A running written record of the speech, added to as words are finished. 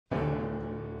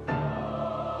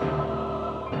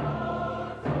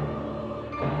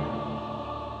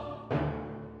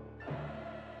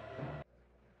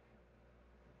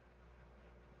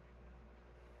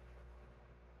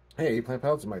Hey Plant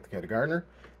Pals, it's Mike the Cat Gardener,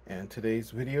 and today's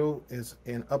video is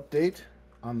an update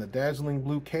on the Dazzling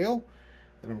Blue Kale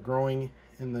that I'm growing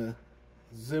in the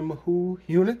Zimhu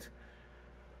unit.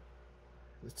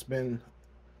 It's been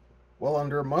well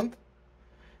under a month,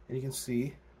 and you can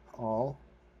see all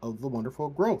of the wonderful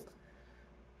growth.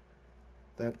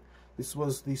 This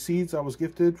was the seeds I was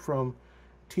gifted from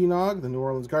T-Nog, the New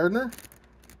Orleans gardener,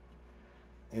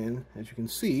 and as you can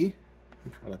see,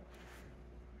 I'm trying to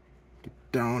get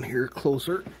down here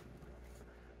closer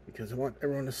because I want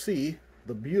everyone to see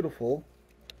the beautiful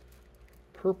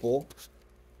purple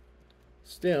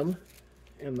stem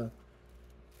and the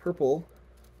purple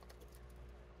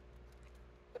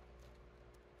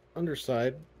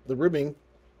underside, the ribbing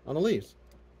on the leaves.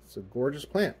 It's a gorgeous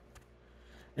plant,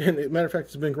 and as a matter of fact,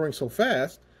 it's been growing so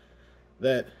fast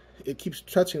that it keeps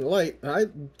touching the light. And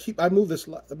I've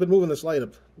been moving this light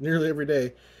up nearly every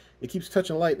day. It keeps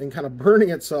touching light and kind of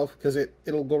burning itself because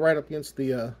it'll go right up against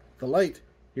the light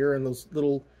here, and those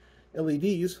little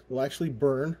LEDs will actually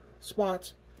burn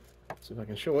spots. Let's see if I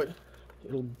can show it.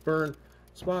 It'll burn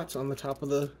spots on the top of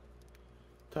the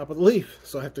leaf.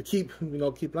 So I have to keep an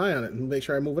eye on it and make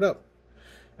sure I move it up.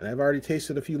 And I've already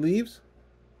tasted a few leaves,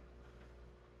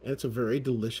 and it's a very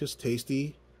delicious,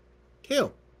 tasty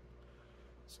kale.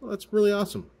 So that's really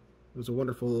awesome. It was a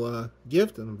wonderful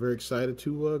gift, and I'm very excited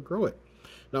to grow it.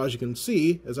 Now, as you can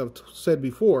see, as I've said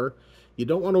before, you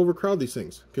don't want to overcrowd these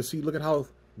things. Because see, look at how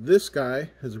this guy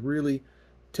has really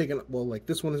taken, well, like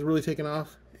this one has really taken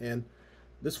off, and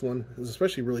this one is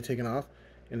especially really taken off,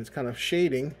 and it's kind of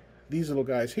shading these little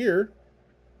guys here.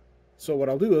 So what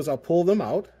I'll do is I'll pull them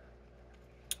out.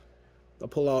 I'll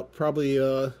pull out probably,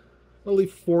 I'll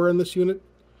leave 4 in this unit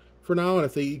for now, and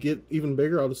if they get even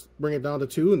bigger, I'll just bring it down to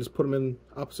 2 and just put them in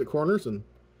opposite corners, and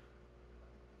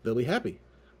they'll be happy.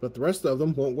 But the rest of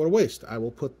them won't go to waste. I will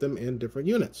put them in different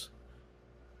units.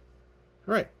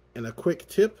 All right, and a quick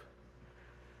tip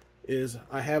is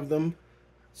I have them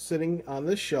sitting on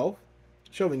this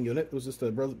shelving unit. It was just a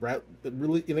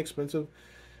really inexpensive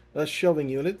shelving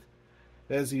unit.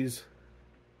 It has these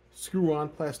screw-on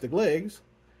plastic legs.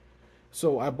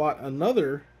 So I bought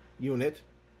another unit,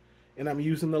 and I'm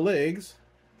using the legs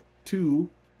to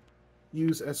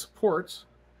use as supports.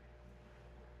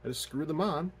 I just screwed them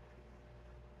on.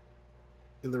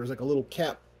 And there was like a little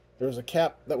cap. There was a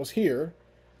cap that was here.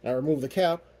 I removed the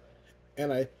cap,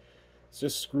 and I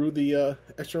just screwed the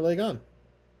extra leg on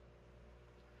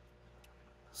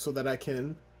so that I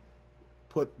can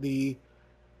put the,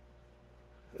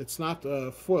 it's not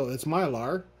foil, it's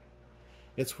mylar.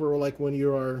 It's for like when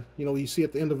you are, you see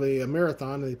at the end of a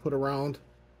marathon, they put around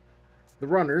the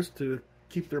runners to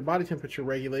keep their body temperature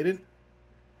regulated.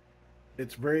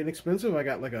 It's very inexpensive. I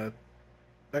got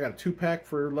a 2-pack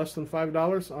for less than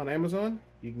 $5 on Amazon.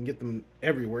 You can get them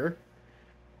everywhere,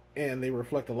 and they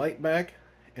reflect the light back,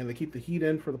 and they keep the heat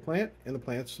in for the plant, and the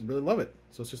plants really love it.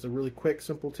 So it's just a really quick,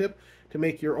 simple tip to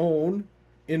make your own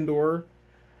indoor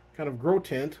kind of grow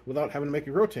tent without having to make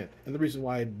a grow tent. And the reason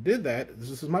why I did that is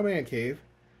this is my man cave,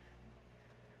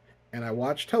 and I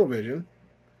watch television,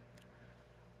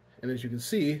 and as you can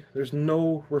see, there's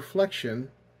no reflection.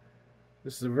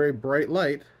 This is a very bright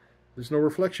light. There's no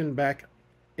reflection back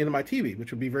into my TV,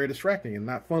 which would be very distracting and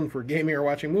not fun for gaming or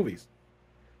watching movies.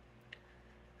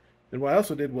 And what I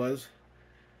also did was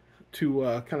to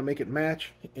kind of make it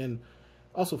match and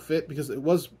also fit, because it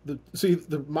was the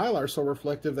mylar is so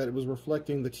reflective that it was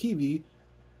reflecting the TV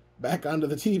back onto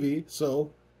the TV.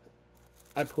 So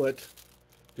I put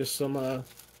just some I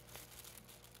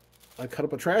cut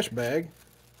up a trash bag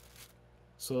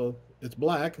so it's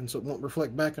black, and so it won't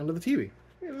reflect back onto the TV.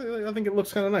 I think it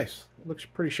looks kind of nice. It looks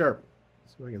pretty sharp.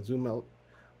 So I can zoom out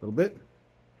a little bit.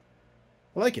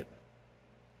 I like it.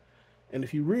 And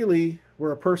if you really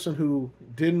were a person who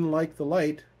didn't like the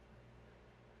light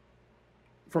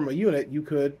from a unit, you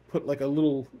could put like a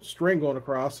little string going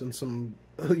across and some,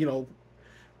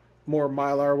 more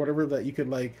mylar or whatever that you could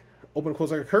like open and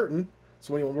close like a curtain.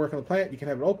 So when you want to work on the plant, you can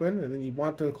have it open, and then you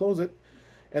want to close it,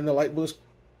 and the light will just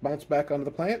bounce back onto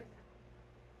the plant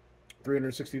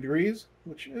 360 degrees,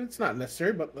 which it's not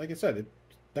necessary, but like I said, it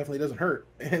definitely doesn't hurt,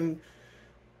 and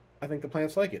I think the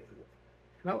plants like it,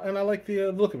 and I like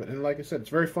the look of it. And like I said, it's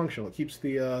very functional. It keeps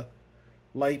the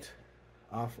light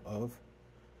off of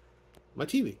my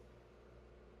TV.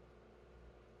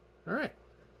 All right,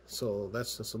 so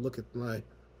that's just a look at my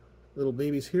little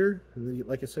babies here, and then,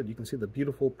 like I said, you can see the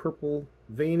beautiful purple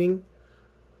veining.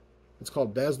 It's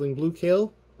called Dazzling Blue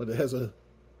Kale, but it has a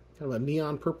kind of a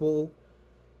neon purple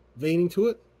veining to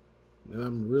it, and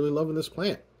I'm really loving this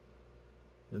plant.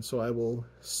 And so I will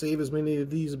save as many of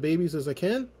these babies as I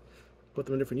can, put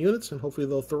them in different units, and hopefully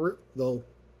they'll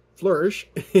flourish.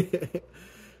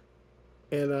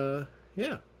 And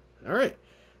yeah, all right.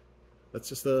 That's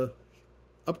just a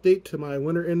update to my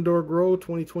winter indoor grow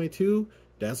 2022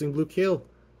 Dazzling Blue Kale.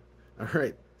 All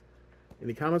right.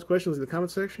 Any comments, questions in the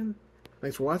comment section?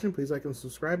 Thanks for watching. Please like and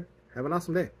subscribe. Have an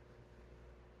awesome day.